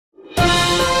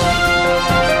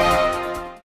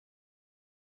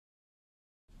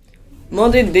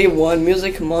Monday, day 1,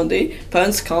 Music Monday,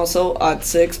 Parents Council at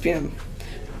 6 p.m.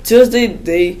 Tuesday,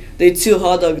 day 2,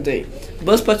 Hot Dog Day,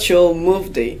 Bus Patrol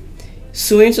Move Day,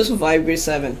 Swing to Survive Grade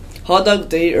 7, Hot Dog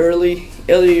Day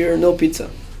earlier, no pizza.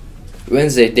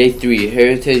 Wednesday, day 3,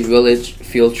 Heritage Village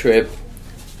Field Trip,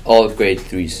 all grade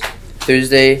 3s.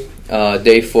 Thursday,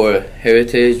 day 4,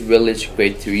 Heritage Village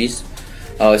grade 3s,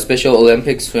 Special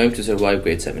Olympic Swim to Survive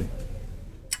grade 7.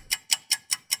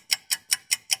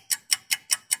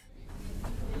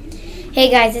 Hey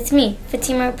guys, it's me,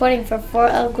 Fatima, reporting for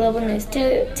 4L Global News.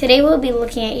 Today we'll be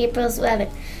looking at April's weather.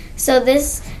 So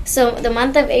the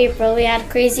month of April we had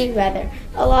crazy weather.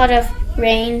 A lot of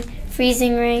rain,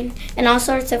 freezing rain, and all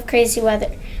sorts of crazy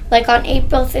weather. Like on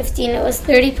April 15, it was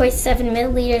 30.7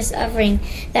 milliliters of rain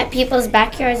that people's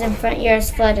backyards and front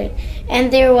yards flooded.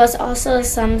 And there was also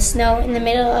some snow in the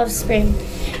middle of spring,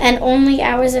 and only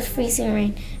hours of freezing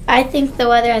rain. I think the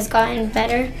weather has gotten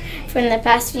better from the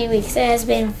past few weeks. It has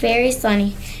been very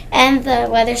sunny, and the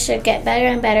weather should get better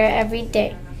and better every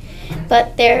day.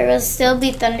 But there will still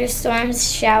be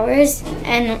thunderstorms, showers,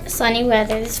 and sunny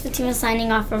weather. This is Fatima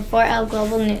signing off from 4L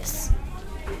Global News.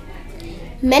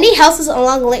 Many houses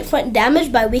along the lakefront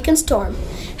damaged by weekend storm.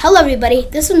 Hello everybody,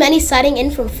 this is Manny signing in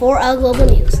from 4L Global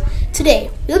News. Today,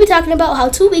 we'll be talking about how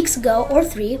 2 weeks ago, or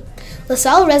 3,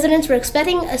 LaSalle residents were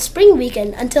expecting a spring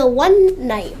weekend until one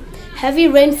night. Heavy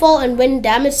rainfall and wind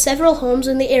damaged several homes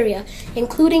in the area,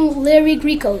 including Larry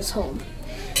Greco's home.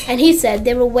 And he said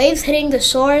there were waves hitting the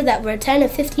shore that were 10 to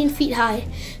 15 feet high.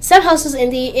 Some houses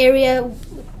in the area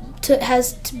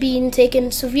has been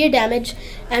taken severe damage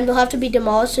and will have to be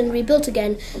demolished and rebuilt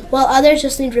again, while others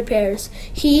just need repairs.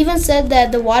 He even said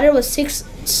that the water was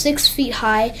six feet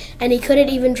high and he couldn't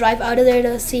even drive out of there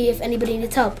to see if anybody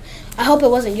needs help. I hope it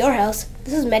wasn't your house.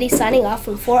 This is Mehdi signing off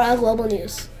from 4L Global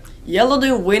News. Yellow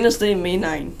Day, Wednesday, May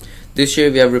 9. This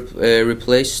year we have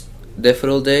replaced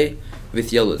Daffodil Day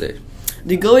with Yellow Day.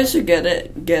 The goal is to get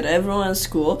everyone at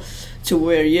school to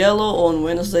wear yellow on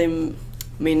Wednesday,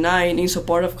 May 9 in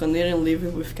support of Canadians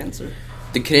living with cancer.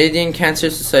 The Canadian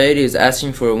Cancer Society is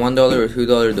asking for a $1 or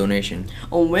 $2 donation.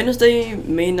 On Wednesday,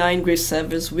 May 9, grade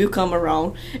 7s will come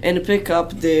around and pick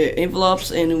up the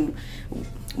envelopes, and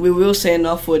we will send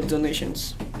off with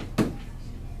donations.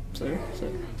 So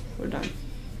we're done.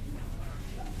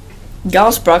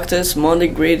 Gauss practice Monday,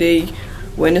 grade 8,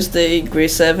 Wednesday, grade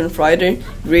 7, Friday,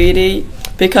 grade 8.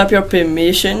 Pick up your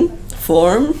permission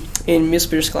form in Miss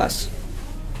Pierce's class.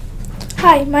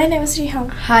 Hi, my name is Jihan.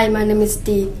 Hi, my name is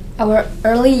Dee. Our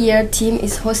early year team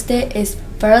is hosting its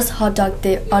first hot dog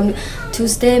day on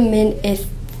Tuesday, May 8th.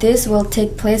 This will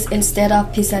take place instead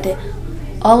of Pizza Day.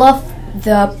 All of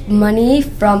the money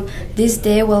from this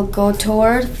day will go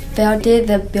toward funding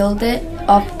the building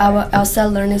of our outside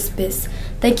learning space.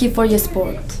 Thank you for your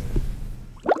support.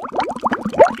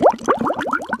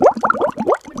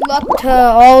 Good luck to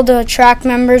all the track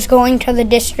members going to the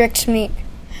district's meet.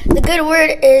 The good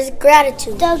word is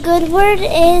gratitude. The good word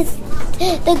is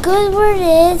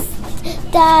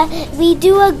that we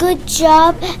do a good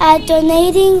job at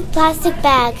donating plastic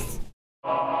bags.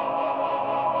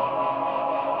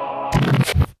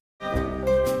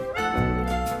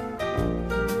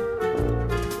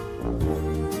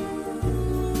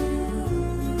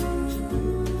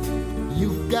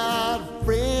 You've got a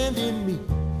friend in me.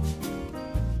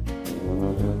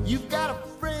 You've got a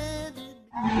friend in me.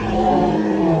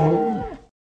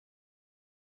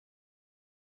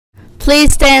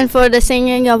 Please stand for the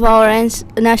singing of our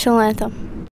national anthem.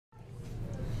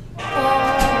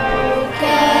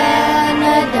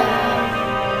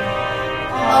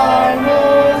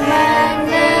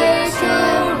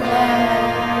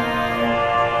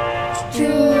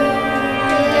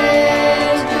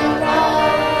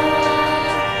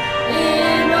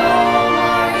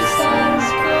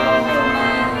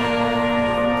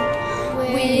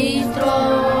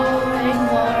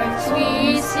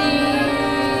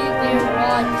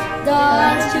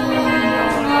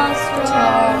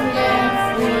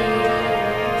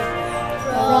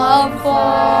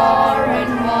 Far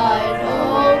and wide,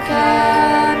 oh